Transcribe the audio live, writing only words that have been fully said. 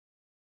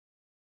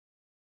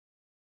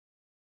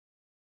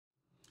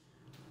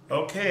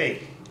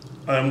Okay,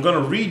 I'm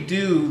going to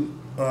redo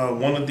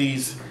one of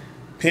these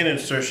pin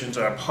insertions.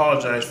 I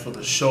apologize for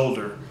the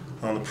shoulder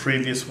on the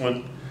previous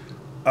one.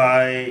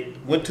 I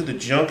went to the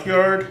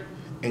junkyard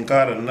and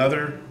got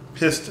another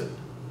piston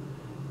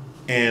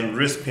and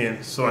wrist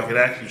pin so I could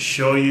actually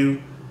show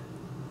you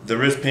the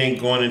wrist pin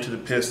going into the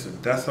piston.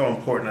 That's how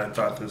important I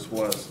thought this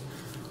was.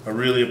 I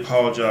really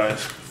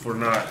apologize for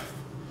not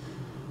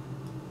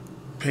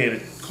paying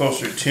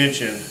closer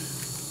attention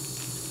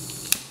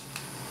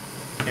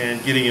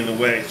and getting in the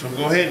way. So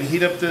go ahead and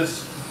heat up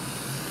this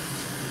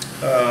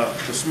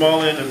the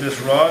small end of this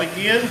rod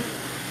again.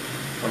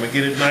 I'm going to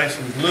get it nice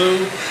and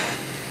blue,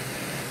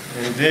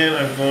 and then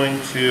I'm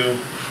going to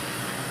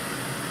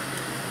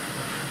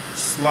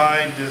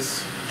slide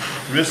this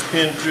wrist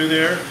pin through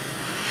there,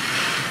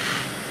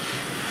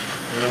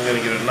 and I'm going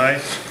to get a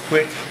nice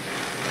quick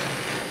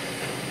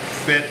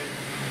fit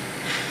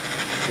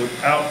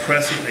without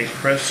pressing a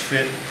press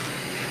fit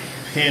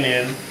pin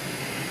in.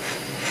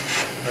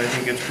 I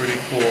think it's pretty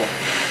cool.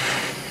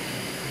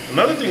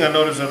 Another thing I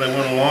noticed as I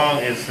went along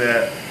is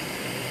that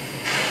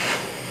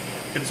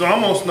it's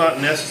almost not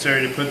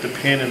necessary to put the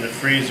pin in the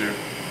freezer.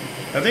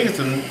 I think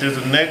there's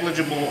a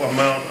negligible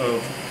amount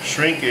of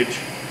shrinkage,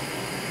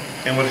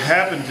 and what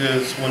happens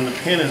is when the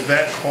pin is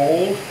that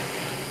cold,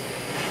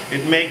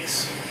 it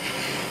makes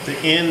the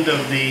end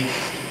of the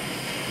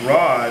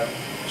rod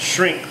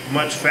shrink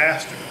much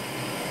faster,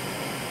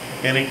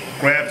 and it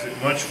grabs it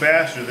much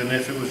faster than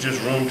if it was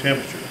just room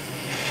temperature.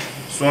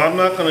 So I'm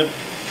not going to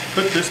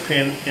put this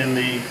pin in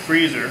the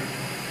freezer.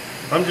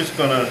 I'm just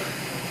going to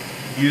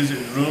use it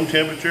at room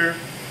temperature,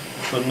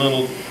 put a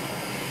little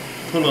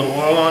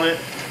oil on it,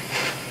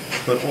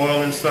 put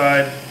oil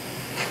inside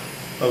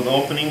of the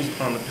openings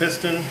on the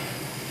piston,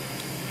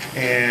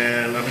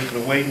 and I'm just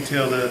going to wait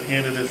until the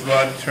end of this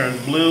rod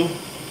turns blue,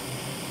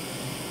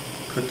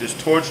 put this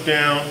torch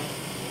down,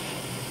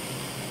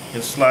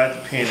 and slide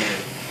the pin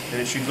in, and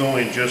it should go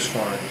in just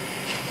fine.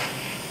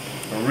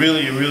 I'm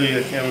feeling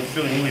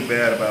really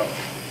bad about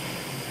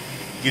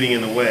getting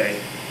in the way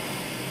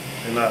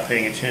and not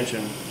paying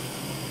attention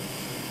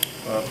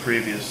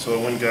previous. So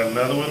I went and got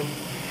another one,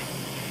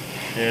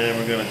 and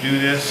we're going to do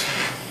this.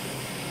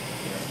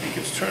 I think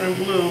it's turning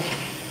blue.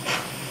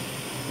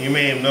 You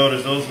may have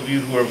noticed, those of you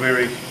who are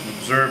very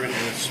observant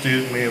and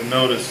astute may have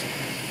noticed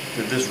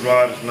that this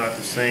rod is not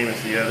the same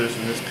as the others,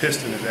 and this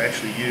piston is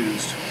actually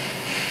used.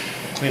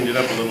 I cleaned it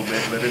up a little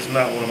bit, but it's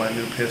not one of my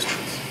new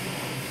pistons.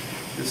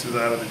 This is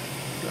out of the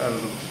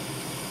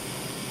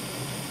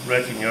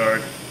wrecking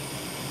yard,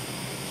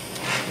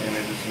 and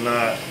it is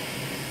not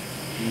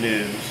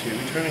new. See, are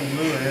we turning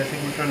blue? I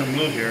think we're turning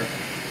blue here.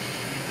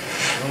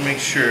 I'll make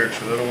sure,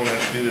 because I don't want to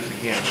have to do this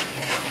again.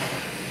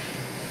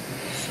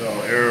 So,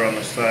 error on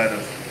the side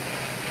of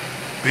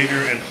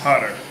bigger and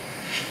hotter.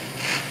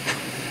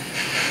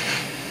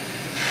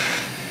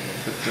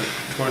 Put the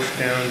torch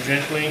down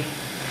gently,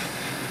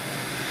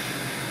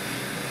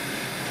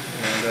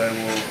 and I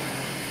will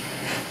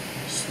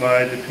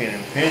slide the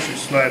pin. The pin should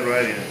slide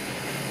right in.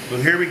 So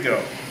here we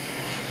go.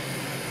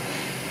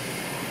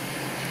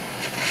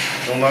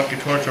 Don't knock your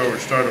torch over and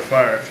start a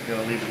fire if you're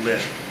going to leave it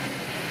lit.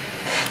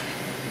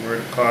 Word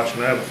of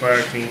caution, I have a fire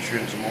extinguisher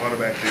and some water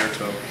back there,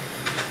 so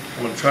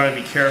I'm going to try and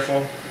be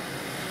careful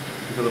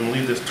because I'm going to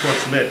leave this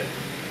torch lit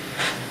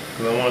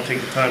because I want to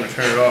take the time to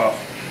turn it off.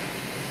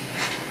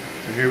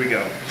 So here we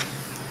go.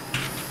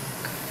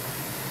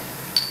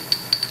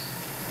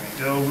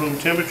 There we go, room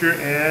temperature,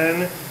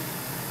 and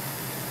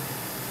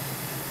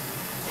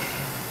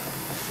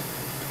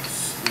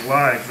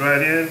slides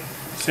right in.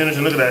 Centers,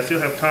 and look at that, I still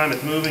have time.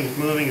 It's moving, and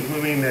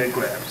then it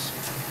grabs.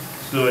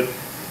 So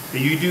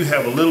you do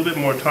have a little bit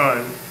more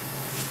time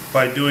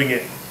by doing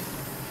it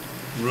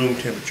room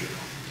temperature.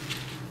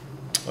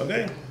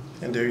 Okay,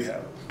 and there you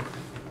have it.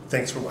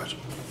 Thanks for watching.